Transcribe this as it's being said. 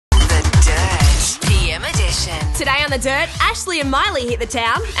Today on The Dirt, Ashley and Miley hit the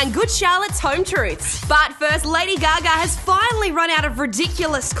town, and Good Charlotte's home truths. But first, Lady Gaga has finally run out of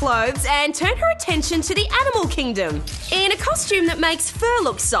ridiculous clothes and turned her attention to the animal kingdom. In a costume that makes fur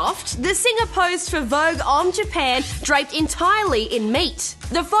look soft, the singer posed for Vogue Homme Japan draped entirely in meat.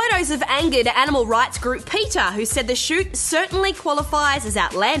 The photos have angered animal rights group PETA, who said the shoot certainly qualifies as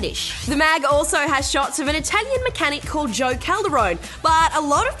outlandish. The mag also has shots of an Italian mechanic called Joe Calderone, but a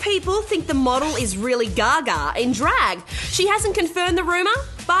lot of people think the model is really Gaga in drag. She hasn't confirmed the rumour,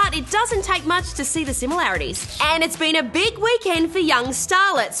 but it doesn't take much to see the similarities. And it's been a big weekend for young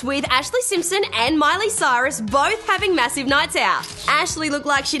starlets, with Ashley Simpson and Miley Cyrus both having massive nights out. Ashley looked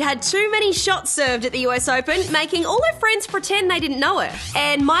like she'd had too many shots served at the US Open, making all her friends pretend they didn't know her.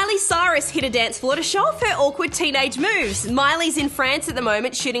 And Miley Cyrus hit a dance floor to show off her awkward teenage moves. Miley's in France at the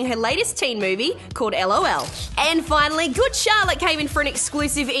moment shooting her latest teen movie called LOL. And finally, Good Charlotte came in for an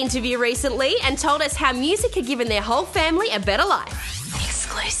exclusive interview recently and told us how music had given their whole family a better life.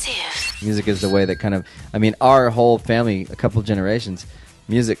 Exclusive. Music is the way that our whole family, a couple generations,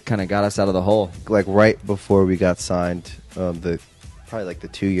 music kind of got us out of the hole. Like right before we got signed, probably like the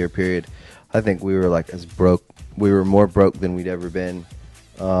 2-year period, I think we were like as broke. We were more broke than we'd ever been.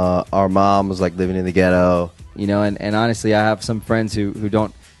 Our mom was like living in the ghetto. You know, and honestly, I have some friends who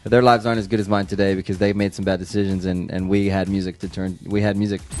don't, their lives aren't as good as mine today because they made some bad decisions, and we had music.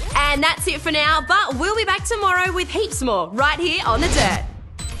 And that's it for now, but we'll be back tomorrow with heaps more right here on The Dirt.